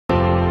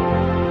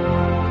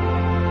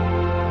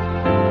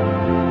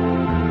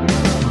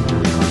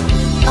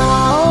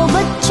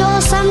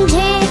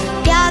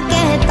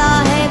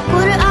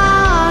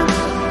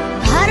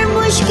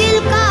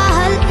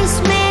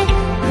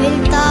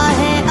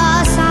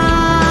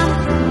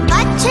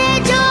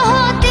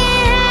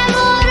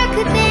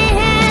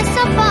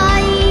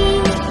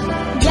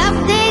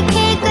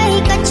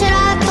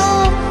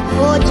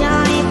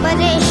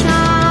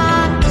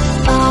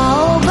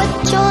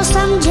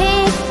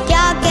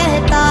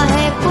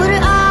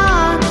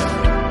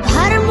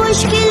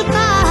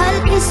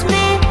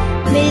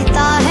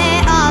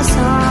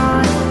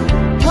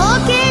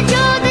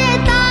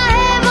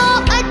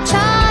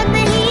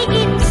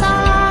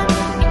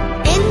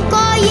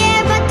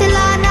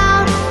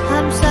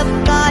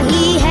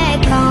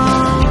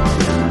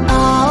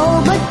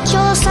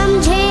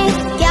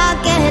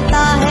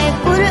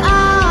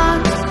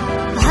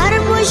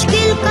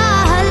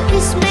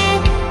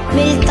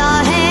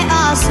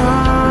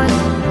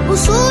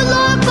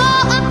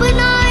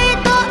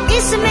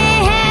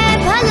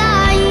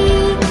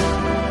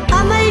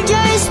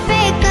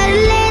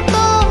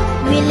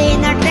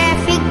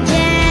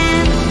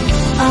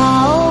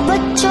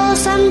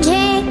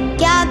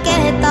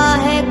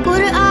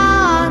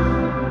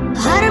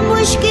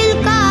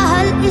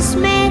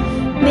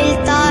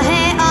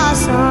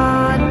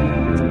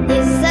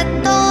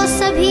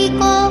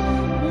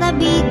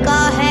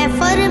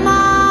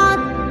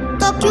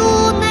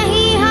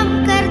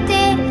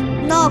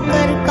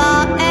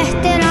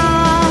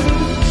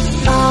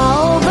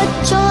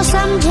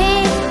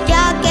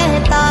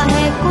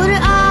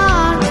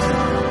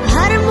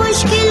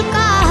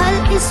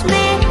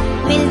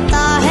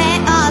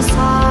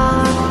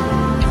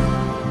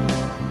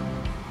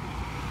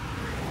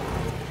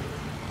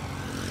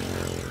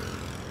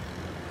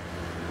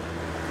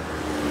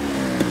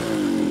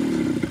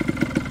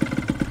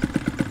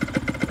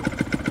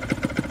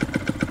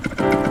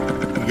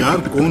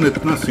यार कौन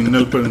इतना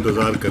सिग्नल पर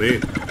इंतजार करे।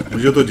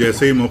 मुझे तो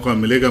जैसे ही मौका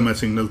मिलेगा मैं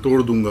सिग्नल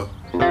तोड़ दूंगा।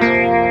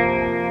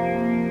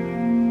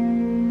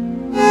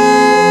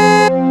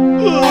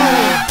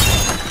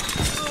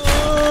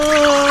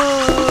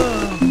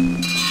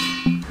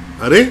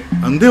 अरे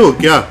अंधे हो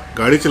क्या?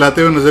 गाड़ी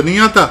चलाते हुए नजर नहीं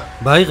आता?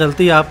 भाई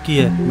गलती आपकी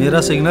है,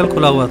 मेरा सिग्नल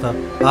खुला हुआ था,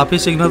 आप ही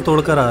सिग्नल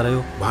तोड़कर आ रहे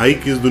हो। भाई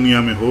किस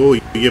दुनिया में हो?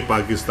 ये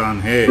पाकिस्तान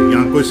है,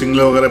 यहाँ कोई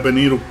सिग्नल वगैरह पे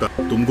नहीं रुकता।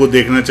 तुमको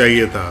देखना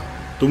चाहिए था,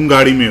 तुम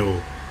गाड़ी में हो,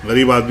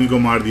 गरीब आदमी को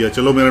मार दिया।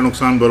 चलो मेरा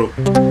नुकसान भरो।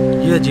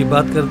 ये अजीब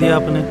बात कर दी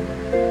आपने।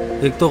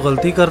 एक तो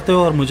गलती करते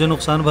हो और मुझे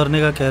नुकसान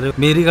भरने का कह रहे हो।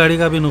 मेरी गाड़ी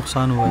का भी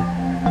नुकसान हुआ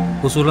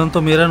है, उसूलन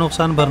तो मेरा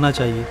नुकसान भरना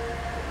चाहिए,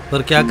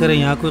 पर क्या करें,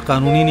 यहाँ कोई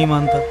कानून ही नहीं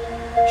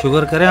मानता।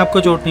 शुक्र करें आपको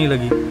चोट नहीं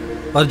लगी,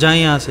 और जाएं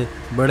यहाँ से,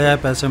 बड़े आए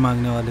पैसे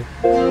मांगने वाले।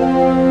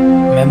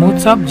 महमूद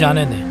साहब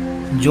जाने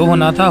दें, जो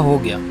होना था हो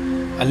गया।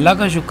 अल्लाह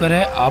का शुक्र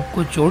है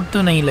आपको चोट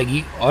तो नहीं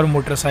लगी और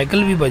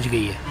मोटरसाइकिल भी बच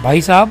गई है।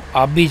 भाई साहब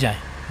आप भी जाएं,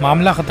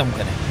 मामला ख़त्म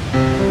करें।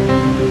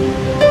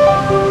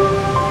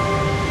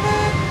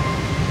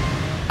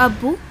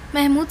 अब्बू,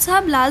 महमूद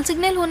साहब लाल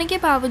सिग्नल होने के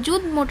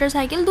बावजूद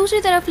मोटरसाइकिल दूसरी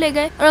तरफ ले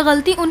गए और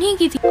गलती उन्हीं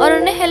की थी, और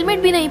उन्हें हेलमेट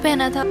भी नहीं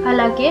पहना था।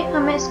 हालांकि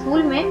हमें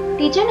स्कूल में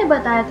टीचर ने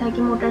बताया था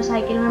कि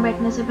मोटरसाइकिल में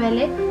बैठने से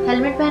पहले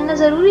हेलमेट पहनना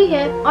जरूरी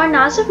है, और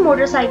न सिर्फ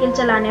मोटरसाइकिल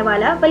चलाने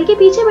वाला बल्कि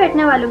पीछे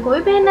बैठने वालों को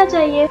भी पहनना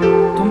चाहिए।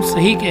 तुम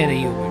सही कह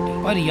रही हो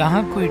बेटी, पर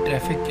यहाँ कोई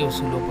ट्रैफिक के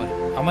उसूलों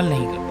पर अमल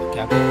नहीं करता।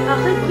 क्या करें?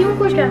 आखिर क्यों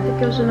कोई ट्रैफिक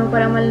के उसूलों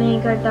पर अमल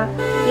नहीं करता,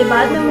 ये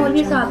बात मैं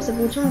मौलवी साहब से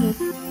पूछूंगी।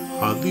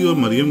 हादी और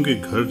मरियम के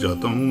घर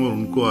जाता हूँ और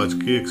उनको आज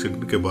के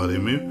एक्सीडेंट के बारे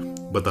में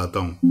बताता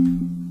हूँ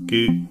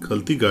कि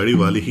गलती गाड़ी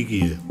वाले ही की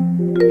है।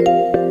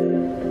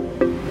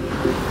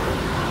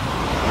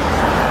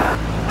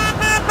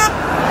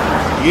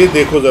 ये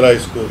देखो जरा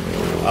इसको,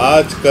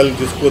 आजकल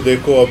जिसको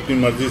देखो अपनी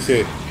मर्जी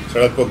से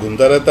सड़क पर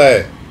घूमता रहता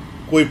है,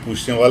 कोई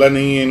पूछने वाला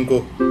नहीं है इनको।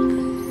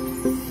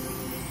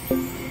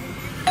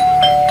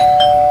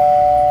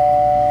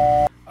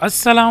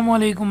 अस्सलाम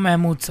वालेकुम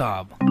महमूद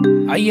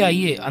साहब, आइए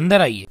आइए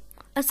अंदर आइए।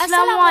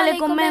 अस्सलाम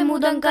वालेकुम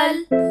महमूद अंकल।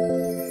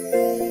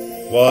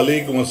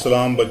 वालेकुम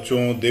अस्सलाम बच्चों,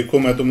 देखो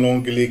मैं तुम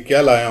लोगों के लिए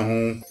क्या लाया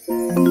हूँ।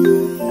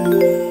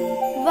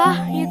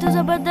 वाह, ये तो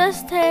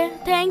जबरदस्त है,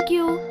 थैंक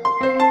यू।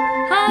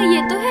 हाँ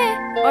ये तो है,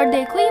 और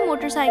देखो ये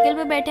मोटरसाइकिल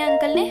पे बैठे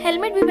अंकल ने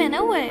हेलमेट भी पहना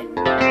हुआ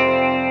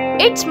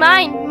है। इट्स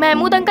माइन,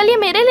 महमूद अंकल ये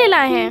मेरे लिए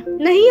लाए हैं।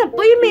 नहीं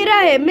अब्बू ये मेरा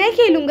है, मैं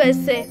खेलूंगा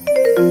इससे।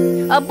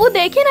 अब्बू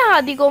देखिए ना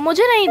हादी को,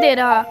 मुझे नहीं दे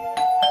रहा।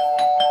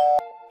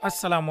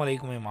 अस्सलाम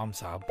वालेकुम इमाम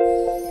साहब।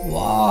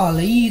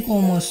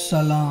 वालेकुम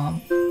अस्सलाम,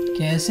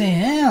 कैसे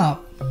हैं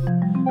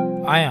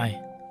आप? आए आए,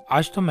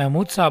 आज तो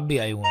महमूद साहब भी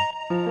आए हुए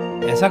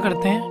हैं। ऐसा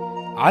करते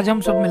हैं आज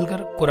हम सब मिलकर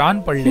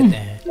कुरान पढ़ लेते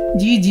हैं।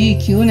 जी जी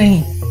क्यों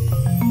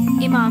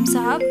नहीं। इमाम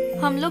साहब,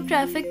 हम लोग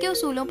ट्रैफिक के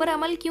उसूलों पर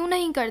अमल क्यों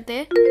नहीं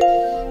करते?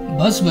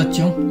 बस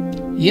बच्चों,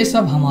 ये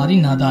सब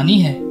हमारी नादानी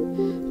है।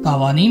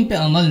 कवानीन पे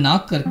अमल ना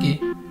करके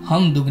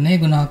हम दुगने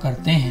गुनाह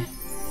करते हैं।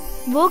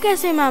 वो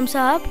कैसे इमाम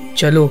साहब?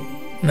 चलो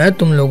मैं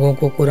तुम लोगों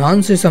को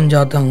कुरान से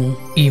समझाता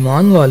हूँ।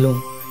 ईमान वालों,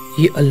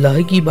 ये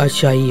अल्लाह की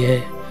बादशाही है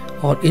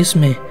और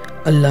इसमें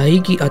अल्लाह ही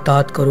की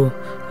अताअत करो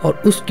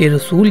और उसके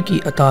रसूल की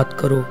अताअत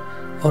करो,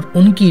 और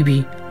उनकी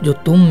भी जो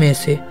तुम में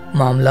से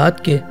मामलात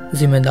के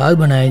जिम्मेदार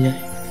बनाए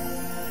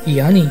जाएं।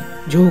 यानी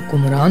जो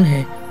हुक्मरान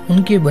हैं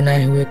उनके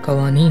बनाए हुए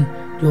कवानीन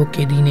जो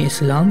कि दीन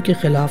इस्लाम के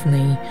खिलाफ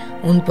नहीं,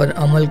 उन पर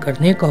अमल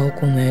करने का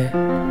हुक्म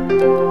है।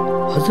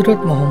 हज़रत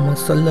मोहम्मद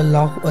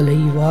सल्लल्लाहु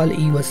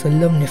अलैहि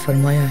वसल्लम ने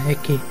फरमाया है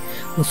कि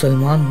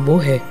मुसलमान वो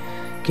है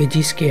कि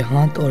जिसके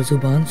हाथ और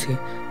ज़ुबान से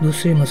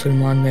दूसरे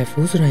मुसलमान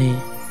महफूज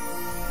रहें।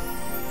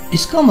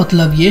 इसका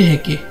मतलब ये है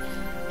कि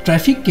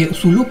ट्रैफिक के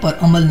उसूलों पर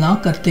अमल ना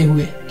करते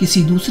हुए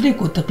किसी दूसरे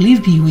को तकलीफ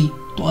भी हुई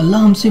तो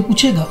अल्लाह हमसे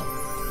पूछेगा।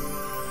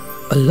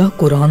 अल्लाह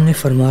कुरान में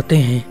फरमाते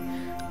हैं,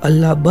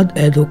 अल्लाह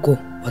बदअहदों को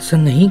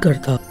पसंद नहीं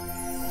करता।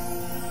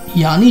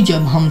 यानी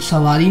जब हम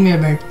सवारी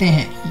में बैठते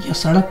हैं या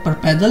सड़क पर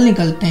पैदल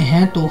निकलते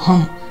हैं तो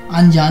हम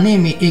अनजाने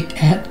में एक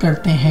अहद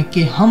करते हैं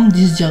कि हम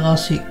जिस जगह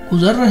से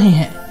गुजर रहे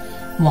हैं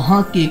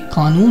वहाँ के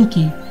कानून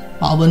की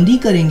पाबंदी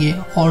करेंगे,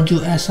 और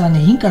जो ऐसा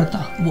नहीं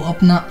करता वो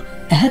अपना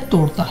अहद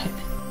तोड़ता है।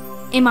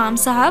 इमाम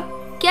साहब,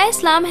 क्या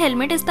इस्लाम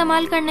हेलमेट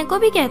इस्तेमाल करने को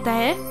भी कहता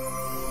है?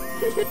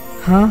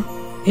 हाँ,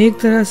 एक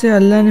तरह से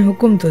अल्लाह ने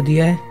हुक्म तो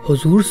दिया है।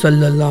 हुजूर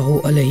सल्लल्लाहु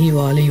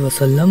अलैहि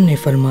वसल्लम ने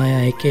फरमाया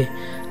है कि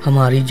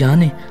हमारी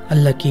जानें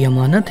अल्लाह की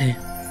अमानत है,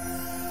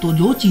 तो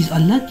जो चीज़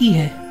अल्लाह की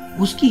है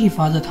उसकी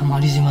हिफाजत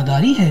हमारी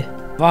जिम्मेदारी है।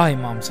 वाह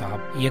इमाम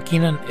साहब,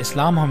 यकीनन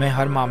इस्लाम हमें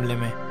हर मामले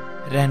में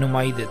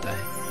रहनुमाई देता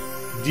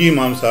है। जी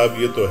इमाम साहब,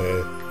 ये तो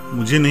है।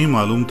 मुझे नहीं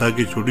मालूम था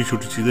कि छोटी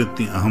छोटी चीजें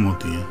इतनी अहम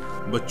होती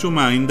हैं। बच्चों,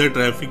 मैं आइंदा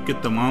ट्रैफिक के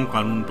तमाम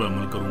कानून पर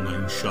अमल करूंगा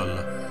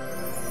इंशाल्लाह।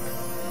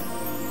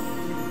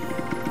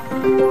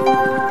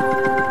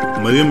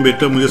 मरियम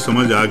बेटा, मुझे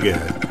समझ आ गया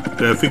है,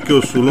 ट्रैफिक के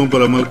उसूलों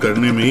पर अमल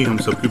करने में ही हम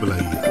सबकी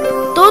भलाई है।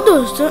 तो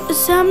दोस्तों,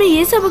 इससे हमें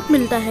ये सबक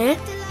मिलता है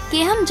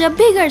कि हम जब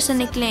भी घर से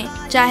निकलें,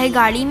 चाहे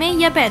गाड़ी में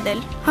या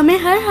पैदल, हमें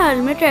हर हाल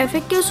में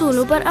ट्रैफिक के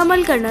उसूलों पर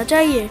अमल करना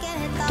चाहिए।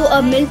 तो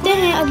अब मिलते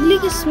हैं अगली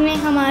किस्त में।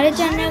 हमारे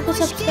चैनल को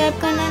सब्सक्राइब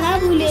करना ना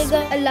भूलिएगा।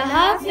 अल्लाह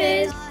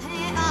हाफिज।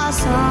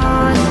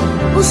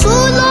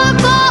 उसूलों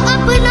को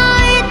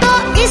अपनाए तो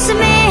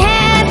इसमें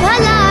है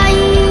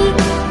भलाई,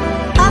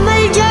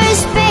 अमल जो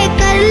इस पे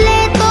कर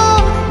ले तो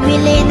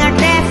मिले ना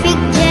ट्रैफिक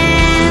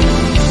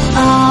जैम।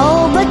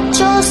 आओ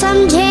बच्चों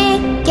समझे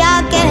क्या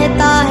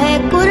कहता है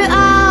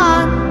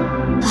कुरान,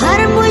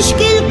 हर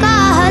मुश्किल का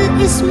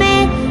हल इसमें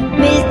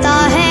मिलता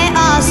है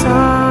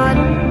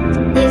आसान।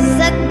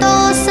 इज्जत तो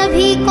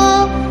सभी को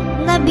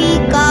नबी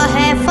का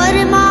है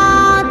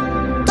फरमान,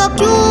 तो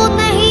क्यों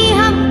नहीं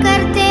हम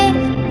करते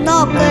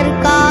नौकर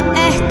का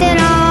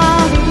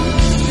एहतराम।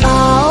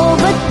 आओ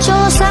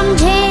बच्चों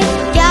समझे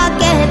क्या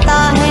कहता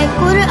है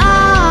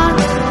कुरान,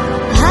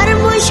 हर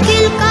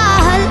मुश्किल का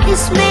हल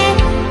इसमें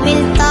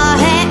मिलता